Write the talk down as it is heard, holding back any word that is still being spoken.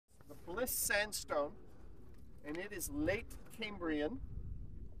Ernest sandstone, and it is late Cambrian.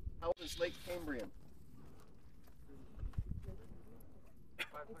 How old is late Cambrian?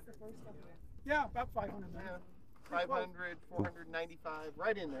 500. Yeah, about 500. Yeah, 500, 495,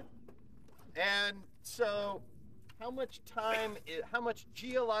 right in there. And so, how much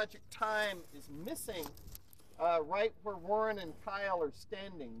geologic time is missing right where Warren and Kyle are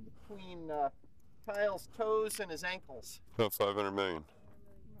standing, between Kyle's toes and his ankles? About 500 million,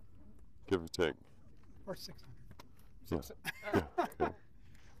 give or take. Or 600. Yeah. Okay.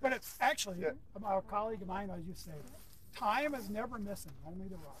 But it's actually, a colleague of mine always used to say, time is never missing, only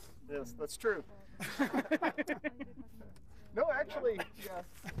the rock. Yes, that's true. No, actually, yeah,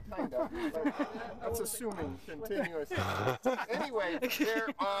 kind of. That's assuming continuously. Anyway, there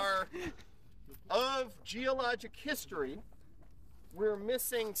are, of geologic history, we're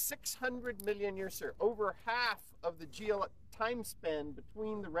missing 600 million years, sir. Over half of the time span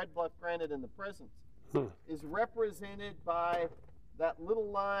between the Red Bluff granite and the present is represented by that little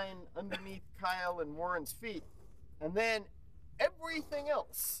line underneath Kyle and Warren's feet. And then everything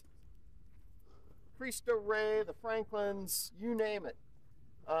else, Cristo Rey, the Franklins, you name it,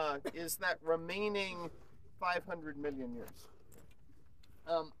 is that remaining 500 million years.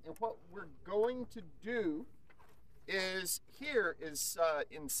 And what we're going to do is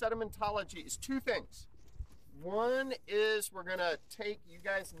in sedimentology is two things. One is we're going to take, you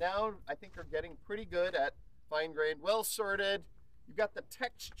guys now I think are getting pretty good at fine-grained, well-sorted. You've got the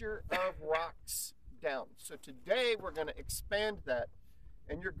texture of rocks down. So today we're going to expand that,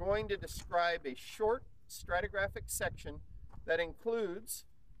 and you're going to describe a short stratigraphic section that includes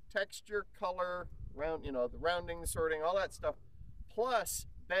texture, color, the rounding, sorting, all that stuff, plus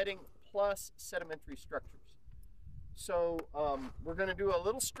bedding, plus sedimentary structures. So we're going to do a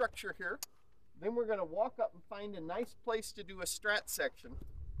little structure here. Then we're going to walk up and find a nice place to do a strat section.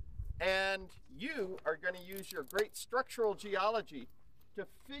 And you are going to use your great structural geology to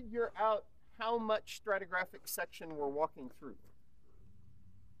figure out how much stratigraphic section we're walking through.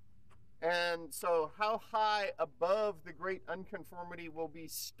 And so how high above the great unconformity we'll be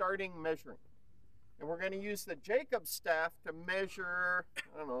starting measuring. And we're going to use the Jacob staff to measure,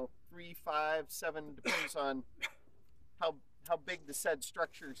 I don't know, 3, 5, 7, depends on how big the said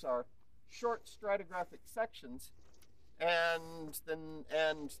structures are. Short stratigraphic sections, and then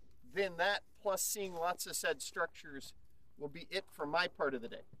that plus seeing lots of said structures will be it for my part of the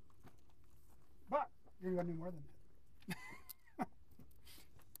day. But you're going to do more than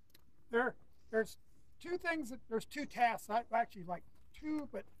that. There's two things, there's two tasks, actually like two,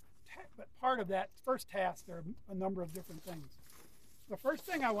 but part of that first task, there are a number of different things. The first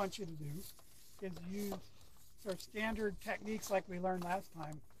thing I want you to do is use sort of standard techniques like we learned last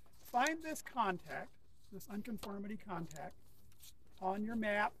time. Find this contact, this unconformity contact, on your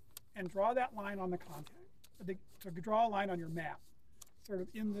map and draw that line on the contact. To draw a line on your map, sort of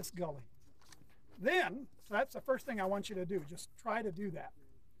in this gully. Then, so that's the first thing I want you to do, just try to do that.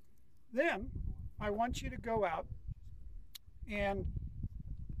 Then, I want you to go out and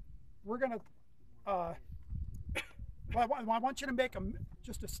we're going to, I want you to make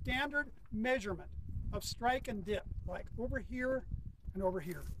just a standard measurement of strike and dip, like over here and over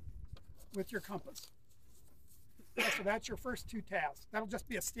here with your compass. So that's your first two tasks. That'll just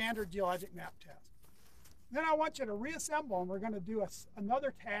be a standard geologic map task. Then I want you to reassemble, and we're going to do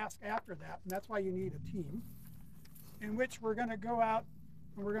another task after that, and that's why you need a team, in which we're going to go out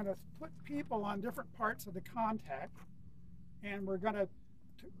and we're going to put people on different parts of the contact, and we're going to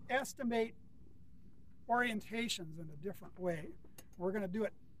estimate orientations in a different way. We're going to do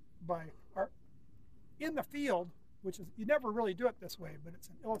it by in the field, which is, you never really do it this way, but it's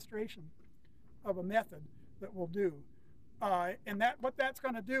an illustration of a method that we'll do. And what that's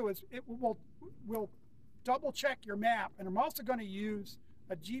going to do is we'll double check your map, and I'm also going to use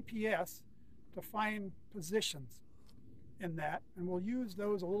a GPS to find positions in that, and we'll use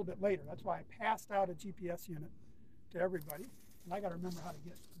those a little bit later. That's why I passed out a GPS unit to everybody, and I got to remember how to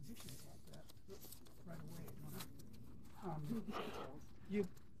get positions like that right away, don't I?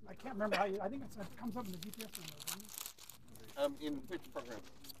 I can't remember how I think it comes up in the GPS number, doesn't it? In which program?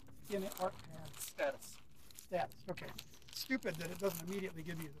 In ArcPad. Status, okay. Stupid that it doesn't immediately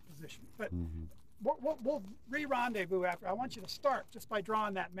give you the position. But we'll re-rendezvous after. I want you to start just by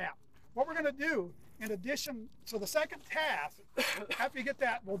drawing that map. What we're going to do, in addition, so the second task, after you get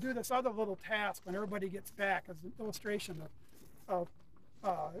that, we'll do this other little task when everybody gets back as an illustration of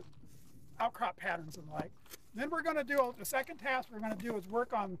outcrop patterns and the like. Then we're going to do, the second task we're going to do is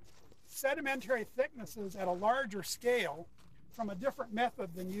work on sedimentary thicknesses at a larger scale from a different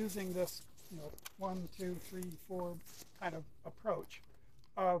method than using this 1, 2, 3, 4 kind of approach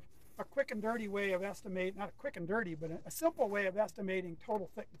of a quick and dirty way of estimating, not a quick and dirty, but a simple way of estimating total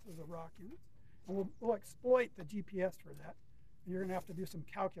thicknesses of rock units. And we'll exploit the GPS for that. And you're going to have to do some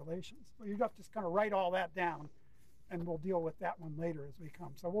calculations. So you have to just kind of write all that down, and we'll deal with that one later as we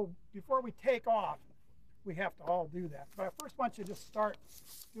come. So before we take off, we have to all do that. But I first want you to just start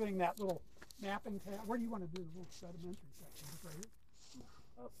doing that little mapping tab. Where do you want to do the little sedimentary section? Just right here?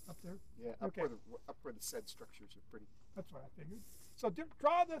 Up there? Yeah, Okay. up where the said structures are pretty. That's what I figured. So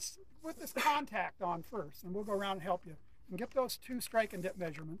draw this, put this contact on first, and we'll go around and help you. And get those 2 strike and dip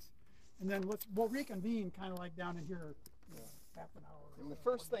measurements. And then we'll reconvene kind of like down in here half an hour. And the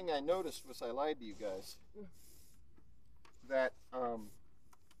first thing I noticed was I lied to you guys. That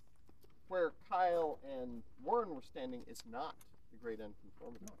where Kyle and Warren were standing is not the great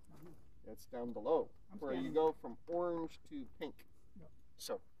unconformity. No, it's not here. It's down below, where you go from orange to pink. Yep.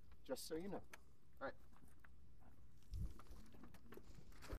 So, just so you know.